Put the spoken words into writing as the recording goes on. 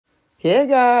Hey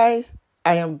guys,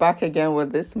 I am back again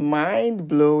with this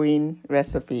mind-blowing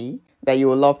recipe that you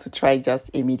will love to try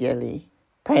just immediately.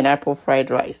 Pineapple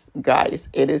fried rice. Guys,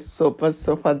 it is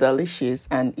super delicious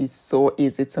and it's so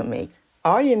easy to make.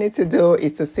 All you need to do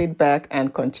is to sit back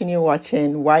and continue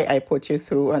watching while I put you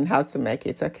through on how to make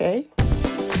it, okay?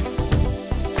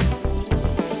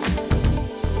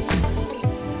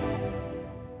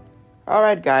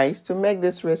 Alright guys, to make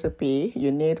this recipe,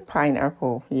 you need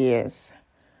pineapple. Yes.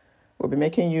 We'll be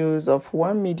making use of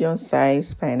one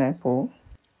medium-sized pineapple.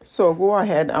 So go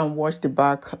ahead and wash the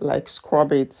back, like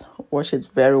scrub it, wash it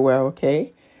very well,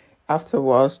 okay?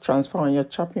 Afterwards, transfer on your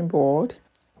chopping board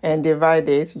and divide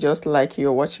it just like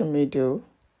you're watching me do.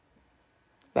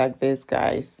 Like this,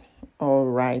 guys. All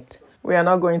right. We are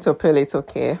not going to peel it,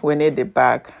 okay? We need the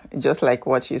back, just like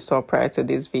what you saw prior to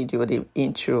this video, the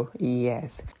intro.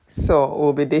 Yes. So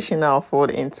we'll be dishing our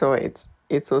food into it.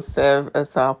 It will serve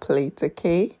as our plate,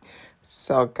 okay?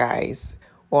 So guys,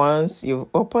 once you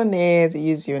open it,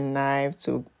 use your knife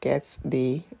to get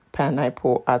the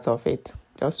pineapple out of it.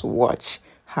 Just watch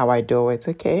how I do it,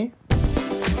 okay?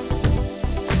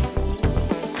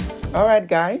 Alright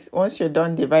guys, once you're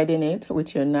done dividing it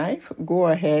with your knife, go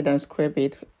ahead and scrape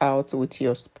it out with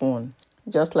your spoon,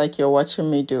 just like you're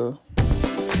watching me do.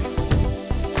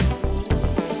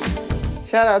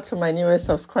 Shout out to my newest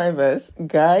subscribers.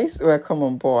 Guys, welcome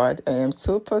on board. I am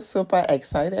super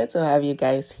excited to have you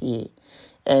guys here.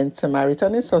 And to my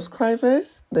returning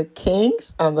subscribers, the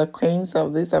kings and the queens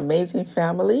of this amazing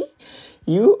family,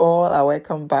 you all are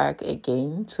welcome back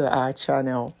again to our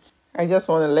channel. I just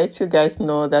want to let you guys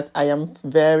know that I am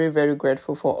very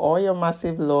grateful for all your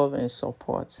massive love and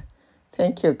support.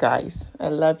 Thank you guys. I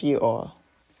love you all.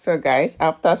 So guys,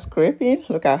 after scraping,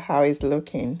 look at how it's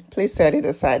looking. Please set it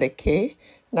aside, okay?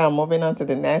 Now moving on to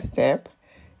the next step.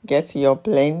 Get your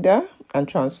blender and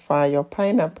transfer your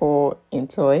pineapple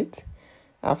into it.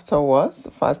 Afterwards,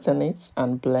 fasten it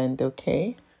and blend,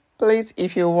 okay? Please,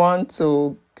 if you want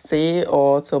to say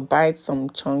or to bite some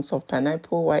chunks of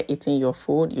pineapple while eating your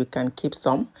food, you can keep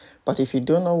some. But if you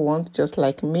do not want, just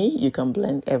like me, you can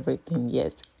blend everything,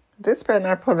 yes. This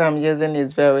pineapple that I'm using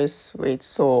is very sweet,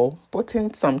 so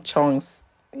putting some chunks,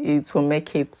 it will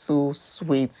make it too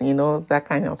sweet, you know, that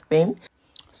kind of thing.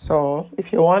 So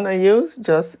if you want to use,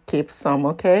 just keep some,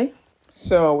 okay?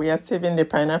 So we are saving the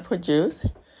pineapple juice.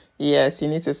 Yes, you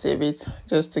need to save it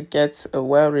just to get a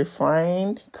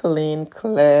well-refined, clean,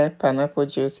 clear pineapple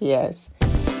juice, yes.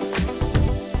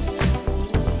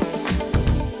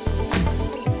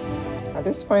 At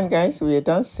this point, guys, we are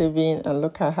done saving and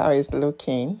look at how it's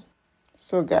looking.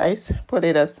 So guys, put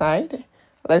it aside.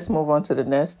 Let's move on to the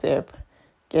next step.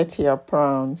 Get your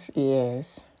prawns,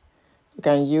 yes. You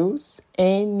can use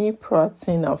any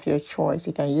protein of your choice.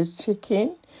 You can use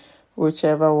chicken,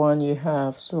 whichever one you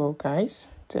have. So guys,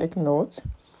 take note.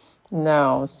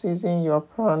 Now, season your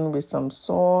prawn with some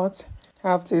salt,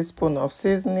 half teaspoon of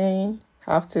seasoning,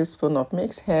 half teaspoon of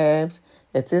mixed herbs,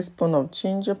 a teaspoon of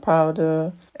ginger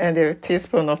powder, and a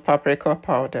teaspoon of paprika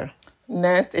powder.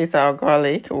 Next is our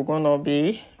garlic. We're going to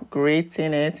be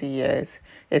grating it, yes.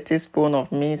 A teaspoon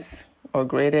of minced or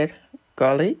grated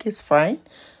garlic is fine.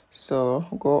 So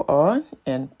go on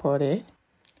and put it.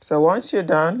 So once you're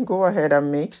done, go ahead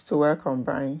and mix to well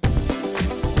combine.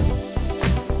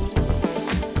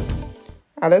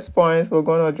 At this point, we're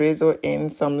going to drizzle in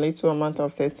some little amount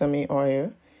of sesame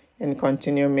oil and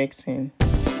continue mixing.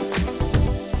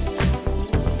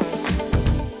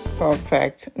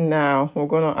 Perfect. Now, we're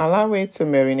going to allow it to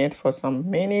marinate for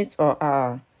some minutes or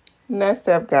hour. Next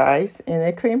step, guys, in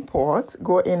a clean pot,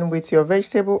 go in with your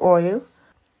vegetable oil,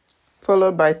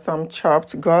 followed by some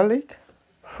chopped garlic.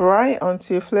 Fry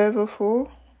until flavorful,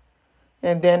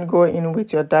 and then go in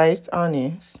with your diced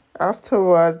onions.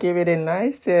 Afterwards, give it a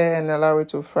nice stir and allow it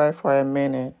to fry for a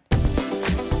minute.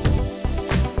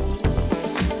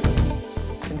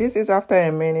 This is after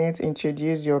a minute.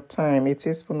 Introduce your thyme. A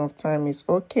teaspoon of thyme is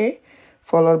okay.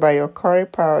 Followed by your curry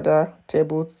powder,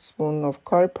 tablespoon of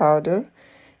curry powder,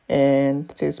 and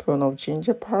teaspoon of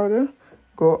ginger powder.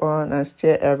 Go on and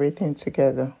stir everything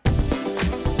together.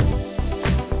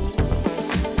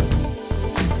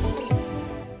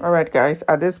 Alright guys,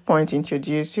 at this point,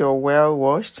 introduce your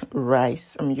well-washed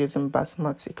rice. I'm using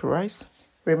basmati rice.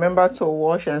 Remember to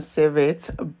wash and save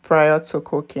it prior to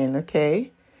cooking,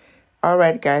 okay?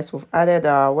 Alright guys, we've added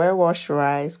our well-washed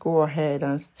rice. Go ahead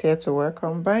and stir to well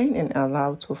combine and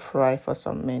allow to fry for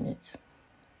some minutes.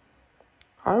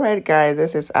 Alright guys,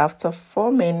 this is after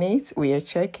 4 minutes. We are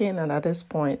checking and at this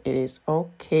point it is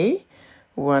okay.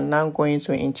 We're now going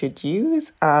to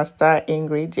introduce our star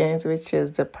ingredient, which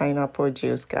is the pineapple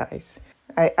juice, guys.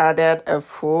 I added a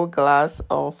full glass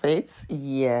of it.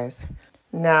 Yes.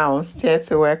 Now stir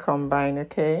to well combine,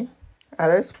 okay? At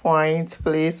this point,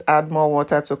 please add more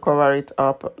water to cover it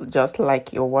up, just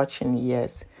like you're watching.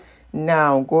 Yes.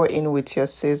 Now go in with your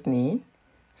seasoning,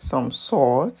 some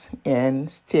salt, and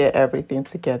stir everything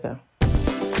together.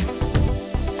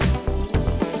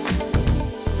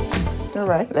 All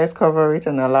right, let's cover it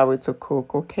and allow it to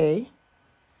cook, okay?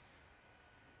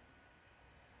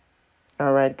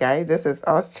 All right, guys, this is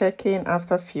us checking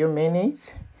after a few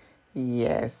minutes.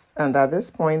 Yes, and at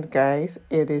this point, guys,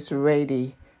 it is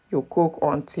ready. You cook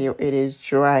until it is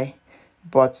dry,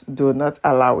 but do not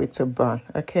allow it to burn,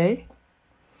 okay?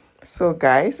 So,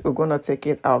 guys, we're going to take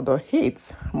it out of the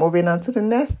heat. Moving on to the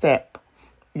next step.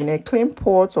 In a clean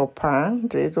pot or pan,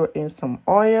 drizzle in some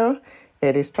oil.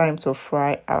 It is time to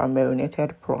fry our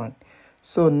marinated prawn.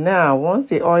 So now, once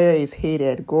the oil is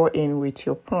heated, go in with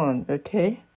your prawn,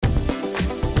 okay?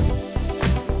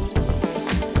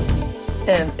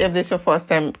 And if this is your first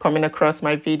time coming across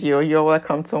my video, you're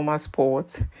welcome to my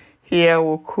sport. Here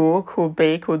we'll cook, we'll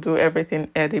bake, we'll do everything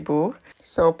edible.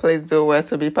 So please do well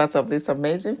to be part of this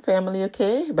amazing family,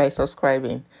 okay? By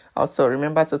subscribing. Also,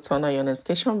 remember to turn on your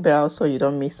notification bell so you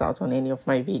don't miss out on any of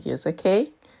my videos, okay?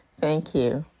 Thank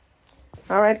you.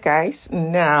 All right, guys.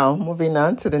 Now, moving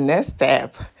on to the next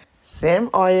step. Same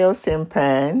oil, same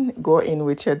pan. Go in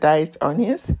with your diced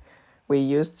onions. We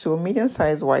use 2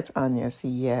 medium-sized white onions,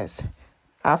 yes.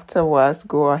 Afterwards,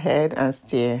 go ahead and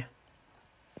stir.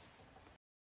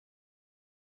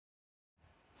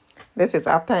 This is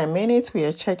after a minute. We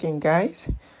are checking, guys.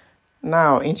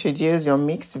 Now, introduce your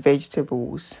mixed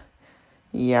vegetables.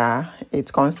 Yeah,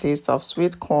 it consists of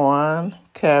sweet corn,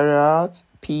 carrots,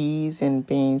 peas, and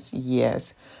beans.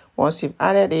 Yes. Once you've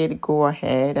added it, go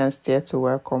ahead and stir to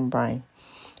well combine.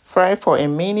 Fry for a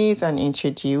minute and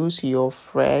introduce your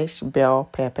fresh bell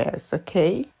peppers,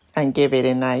 okay? And give it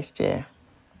a nice stir.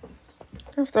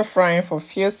 After frying for a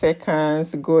few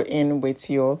seconds, go in with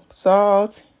your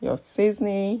salt, your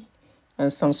seasoning,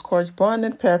 and some scotch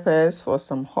bonnet peppers for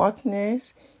some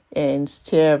hotness, and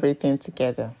stir everything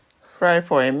together. Fry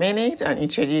for a minute and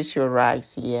introduce your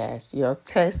rice. Yes, your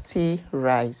tasty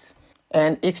rice.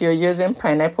 And if you're using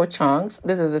pineapple chunks,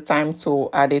 this is the time to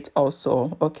add it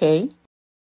also, okay?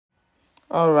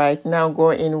 All right, now go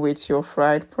in with your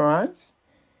fried prawns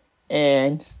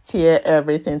and stir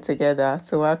everything together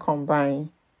to well combine.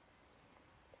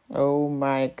 Oh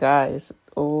my guys,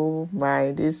 oh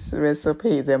my, this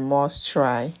recipe is a must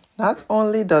try. Not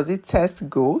only does it taste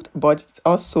good, but it's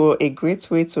also a great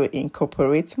way to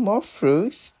incorporate more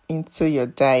fruits into your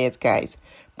diet, guys.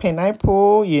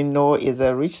 Pineapple, you know, is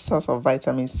a rich source of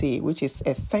vitamin C, which is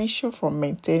essential for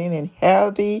maintaining a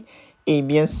healthy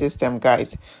immune system,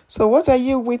 guys. So what are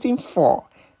you waiting for?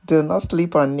 Do not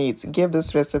sleep on it. Give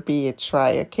this recipe a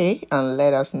try, okay? And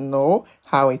let us know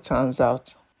how it turns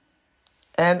out.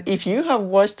 And if you have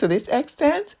watched to this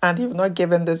extent and you've not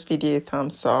given this video a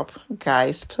thumbs up,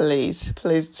 guys, please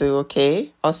do,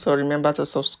 okay? Also, remember to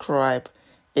subscribe.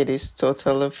 It is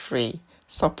totally free.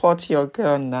 Support your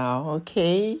girl now,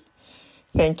 okay?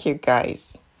 Thank you,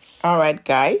 guys. All right,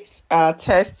 guys. Our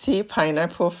tasty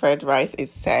pineapple fried rice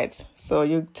is set. So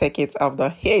you take it off the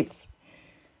heat.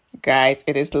 Guys,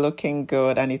 it is looking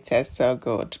good and it tastes so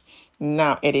good.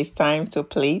 Now, it is time to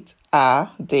plate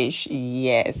our dish.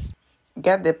 Yes.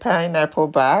 Get the pineapple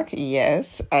back.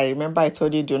 Yes. I remember I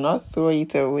told you do not throw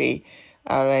it away.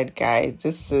 All right, guys.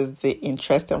 This is the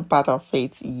interesting part of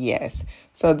it. Yes.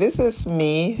 So this is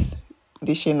me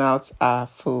dishing out our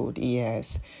food.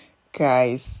 Yes.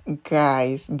 Guys,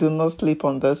 do not sleep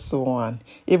on this one.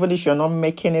 Even if you're not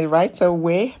making it right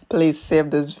away, please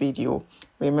save this video.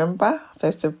 Remember,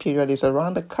 festive period is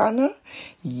around the corner.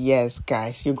 Yes,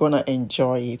 guys, you're going to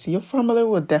enjoy it. Your family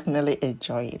will definitely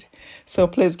enjoy it. So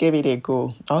please give it a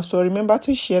go. Also, remember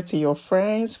to share to your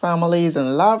friends, families,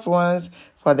 and loved ones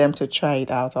for them to try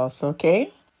it out also,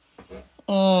 okay?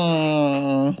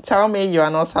 Tell me you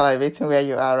are not salivating where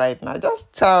you are right now.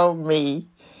 Just tell me.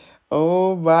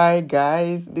 Oh my,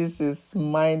 guys, this is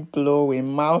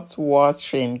mind-blowing,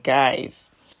 mouth-watering,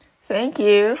 guys. Thank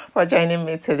you for joining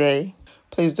me today.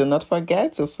 Please do not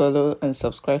forget to follow and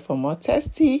subscribe for more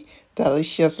tasty,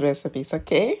 delicious recipes,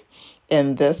 okay?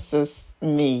 And this is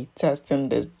me testing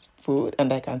this food,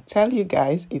 and I can tell you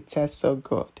guys it tastes so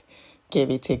good.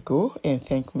 Give it a go and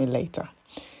thank me later.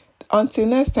 Until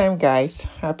next time, guys,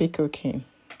 happy cooking.